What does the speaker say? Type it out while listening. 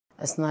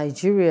As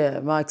Nigeria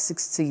marks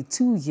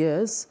 62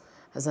 years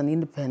as an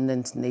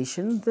independent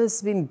nation,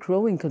 there's been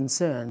growing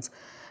concerns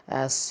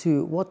as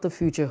to what the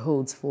future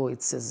holds for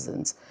its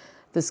citizens.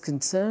 This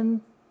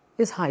concern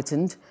is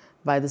heightened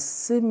by the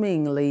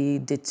seemingly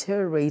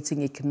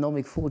deteriorating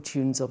economic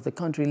fortunes of the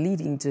country,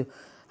 leading to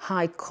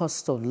high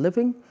cost of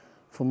living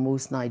for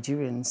most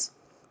Nigerians.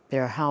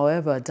 There are,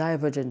 however,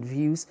 divergent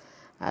views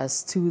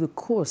as to the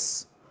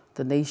course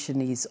the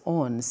nation is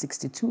on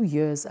 62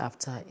 years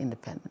after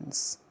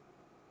independence.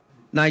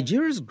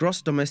 Nigeria's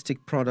gross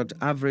domestic product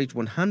averaged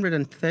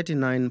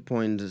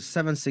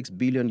 $139.76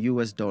 billion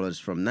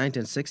from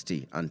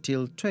 1960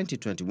 until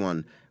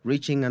 2021,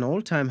 reaching an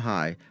all-time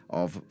high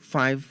of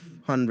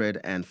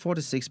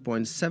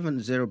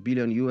 $546.70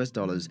 billion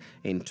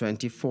in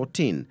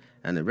 2014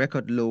 and a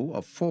record low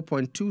of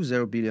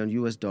 $4.20 billion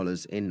in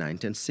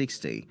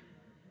 1960.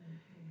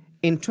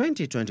 In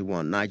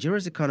 2021,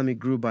 Nigeria's economy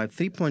grew by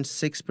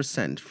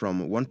 3.6%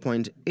 from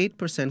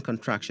 1.8%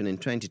 contraction in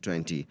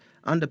 2020,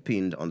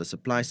 underpinned on the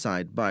supply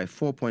side by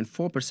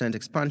 4.4%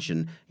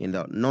 expansion in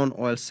the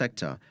non-oil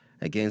sector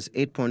against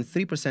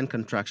 8.3%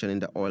 contraction in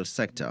the oil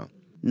sector.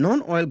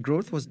 Non-oil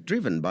growth was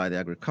driven by the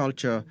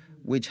agriculture,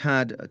 which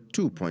had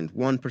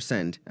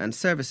 2.1%, and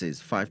services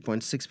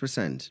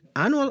 5.6%.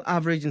 Annual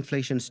average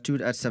inflation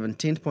stood at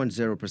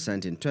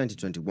 17.0% in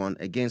 2021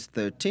 against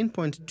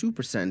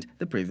 13.2%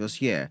 the previous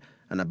year,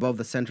 and above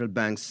the central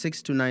bank's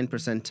 6 to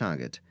 9%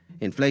 target.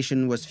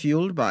 Inflation was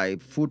fueled by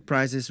food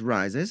prices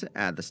rises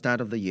at the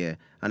start of the year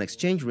and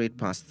exchange rate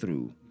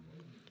pass-through.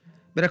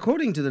 But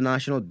according to the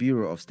National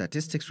Bureau of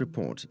Statistics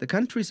report, the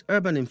country's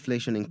urban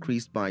inflation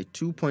increased by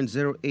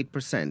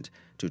 2.08%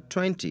 to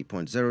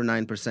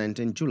 20.09%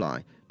 in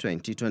July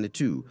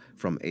 2022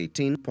 from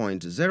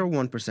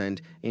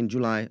 18.01% in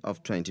July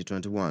of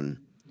 2021.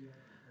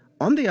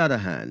 On the other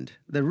hand,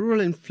 the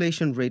rural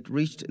inflation rate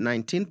reached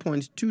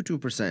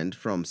 19.22%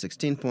 from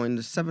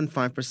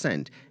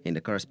 16.75% in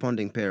the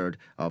corresponding period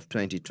of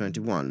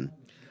 2021.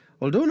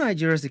 Although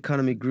Nigeria's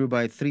economy grew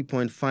by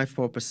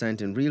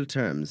 3.54% in real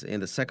terms in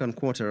the second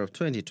quarter of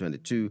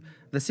 2022,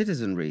 the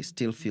citizenry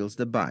still feels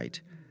the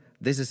bite.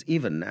 This is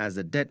even as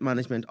the Debt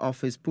Management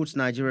Office puts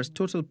Nigeria's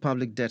total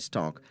public debt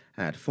stock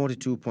at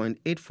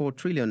 42.84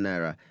 trillion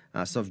naira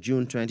as of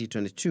June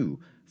 2022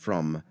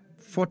 from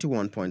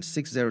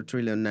 41.60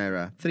 trillion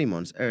naira 3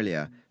 months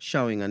earlier,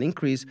 showing an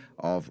increase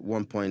of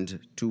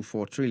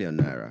 1.24 trillion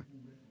naira.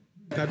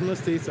 Kaduna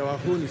State, our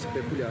own is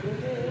peculiar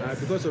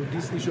because of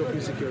this issue of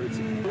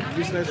insecurity.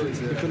 Business with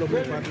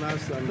development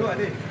partners and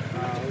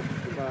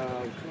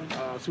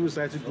civil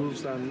society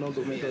groups and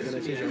non-governmental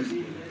organizations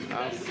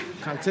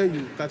can tell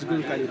you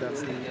categorically that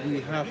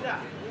we have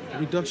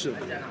reduction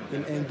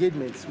in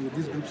engagements with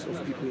these groups of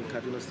people in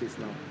Kaduna State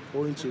now,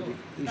 owing to the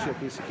issue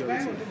of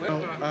insecurity.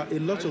 Now, a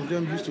lot of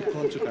them used to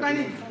come to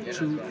Kaduna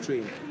through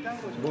train,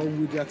 but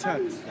with the attack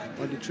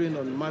on the train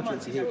on March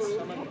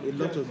 28th, a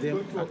lot of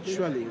them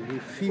actually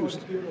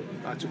refused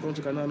to come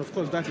to Kaduna, and of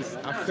course that is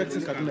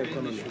affecting Kaduna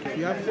economy. If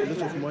you have a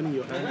lot of money in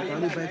your hand, you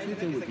can only buy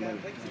everything with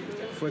money.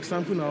 For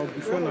example,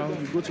 before now,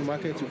 you go to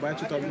market, you buy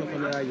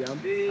 2,500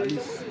 yam, at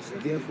least it's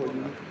there for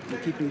you, you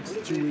keep it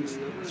 2 weeks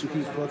to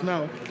keep. But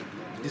now,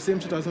 the same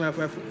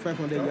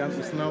 2,500 yams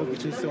is now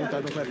between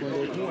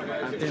 7,500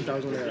 and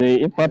 10,000 naira.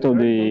 The impact of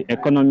the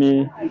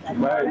economy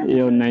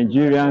on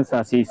Nigerians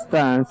as it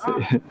stands,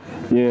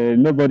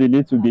 nobody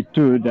needs to be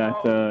told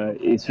that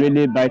it's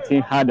really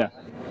biting harder.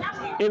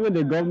 Even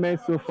the government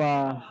so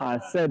far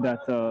has said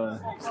that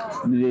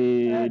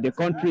the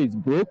country is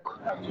broke.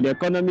 The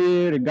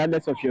economy,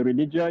 regardless of your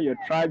religion, your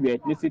tribe, your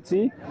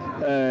ethnicity,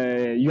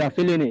 you are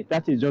feeling it.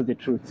 That is just the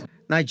truth.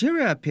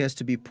 Nigeria appears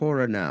to be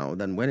poorer now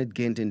than when it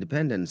gained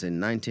independence in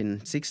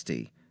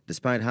 1960,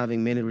 despite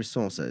having many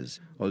resources.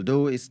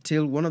 Although it's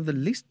still one of the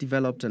least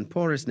developed and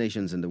poorest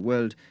nations in the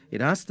world,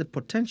 it has the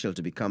potential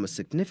to become a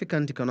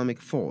significant economic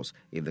force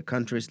if the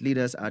country's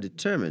leaders are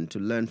determined to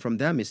learn from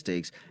their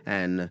mistakes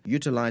and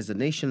utilize the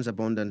nation's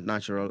abundant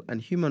natural and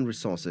human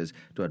resources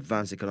to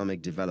advance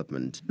economic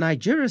development.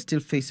 Nigeria still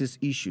faces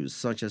issues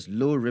such as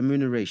low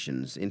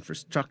remunerations,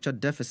 infrastructure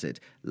deficit,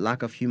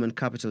 lack of human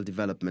capital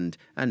development,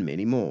 and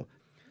many more.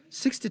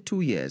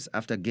 62 years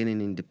after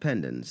gaining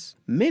independence,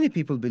 many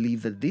people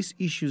believe that these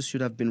issues should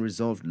have been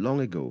resolved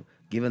long ago,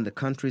 given the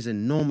country's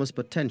enormous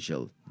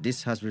potential.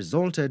 This has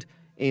resulted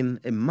in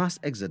a mass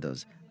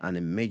exodus and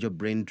a major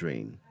brain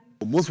drain.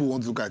 Most people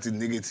want to look at it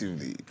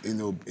negatively,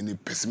 in a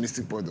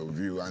pessimistic point of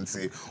view and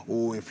say,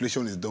 oh,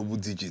 inflation is double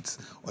digits,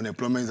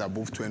 unemployment is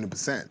above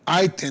 20%.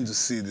 I tend to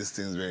see these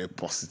things very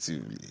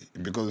positively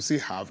because we still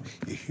have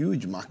a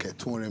huge market,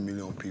 200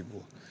 million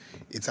people.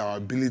 It's our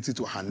ability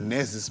to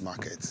harness this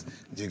market,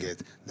 you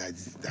get, that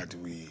is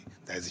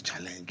a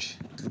challenge.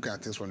 Looking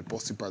at things from the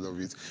positive part of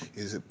it,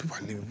 is people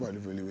are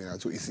living.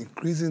 So it's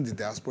increasing the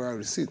diaspora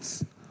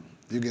receipts.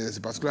 You get, there's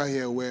a particular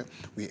here where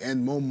we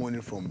earn more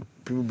money from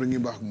people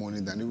bringing back money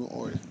than even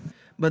oil.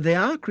 But there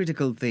are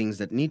critical things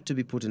that need to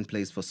be put in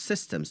place for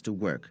systems to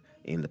work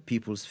in the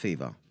people's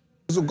favor.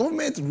 So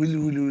government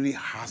really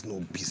has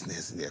no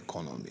business in the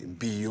economy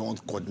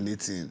beyond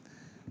coordinating,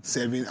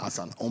 serving as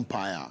an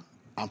umpire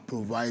and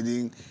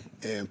providing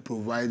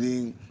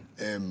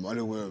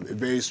a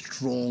very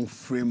strong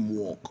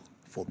framework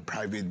for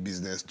private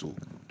business to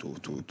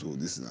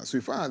this. So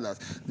we find out that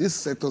these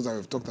sectors that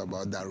we've talked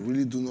about that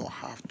really do not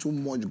have too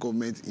much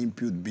government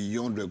input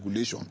beyond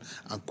regulation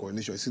and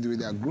coordination, you see the way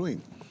they are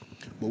growing.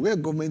 But where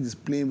government is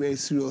playing very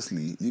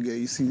seriously,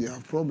 you see they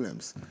have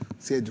problems.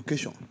 Say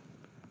education.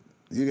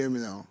 You get me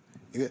now?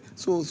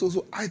 So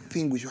I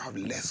think we should have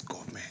less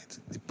government.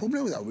 The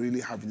problem that we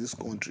really have in this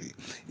country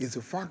is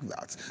the fact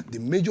that the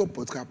major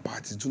political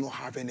parties do not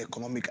have any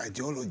economic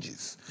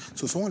ideologies.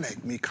 So someone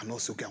like me cannot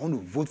say, okay, I want to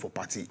vote for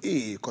party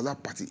A because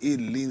that party A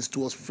leans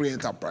towards free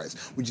enterprise,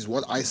 which is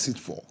what I sit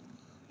for.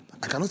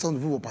 I cannot say I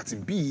want to vote for party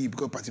B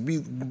because party B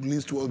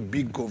leans towards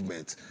big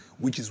government,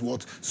 which is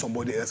what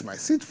somebody else might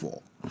sit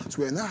for.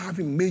 So we're now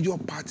having major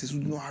parties who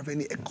do not have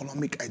any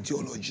economic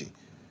ideology,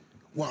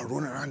 who are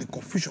running around in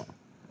confusion.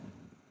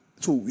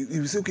 So if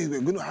you say, okay,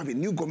 we're going to have a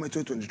new government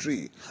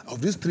 2023,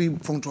 of these three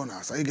front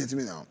runners, are you getting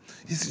me now?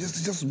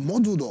 It's just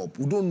muddled up.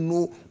 We don't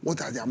know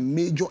what are their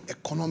major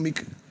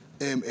economic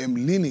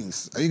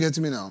leanings. Are you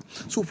getting me now?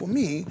 So for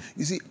me,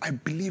 you see, I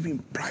believe in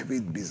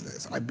private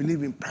business. I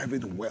believe in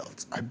private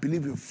wealth. I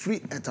believe in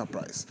free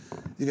enterprise.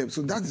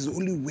 So that is the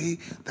only way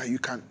that you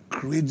can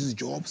create these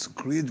jobs,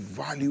 create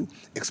value,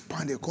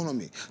 expand the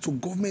economy. So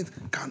government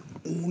can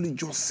only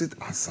just sit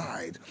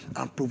aside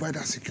and provide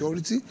that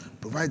security,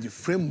 provide the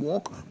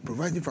framework,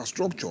 provide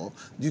infrastructure,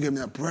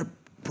 provide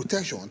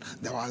protection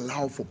that will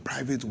allow for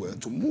private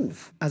wealth to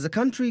move. As the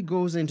country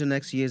goes into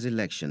next year's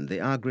election,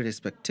 there are great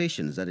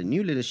expectations that a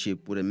new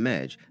leadership would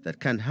emerge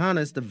that can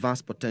harness the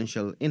vast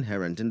potential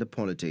inherent in the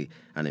polity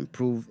and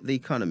improve the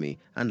economy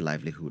and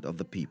livelihood of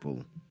the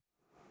people.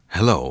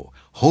 Hello,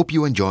 hope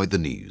you enjoyed the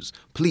news.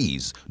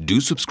 Please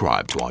do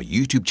subscribe to our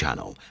YouTube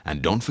channel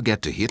and don't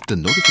forget to hit the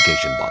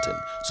notification button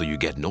so you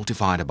get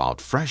notified about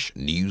fresh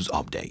news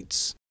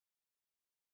updates.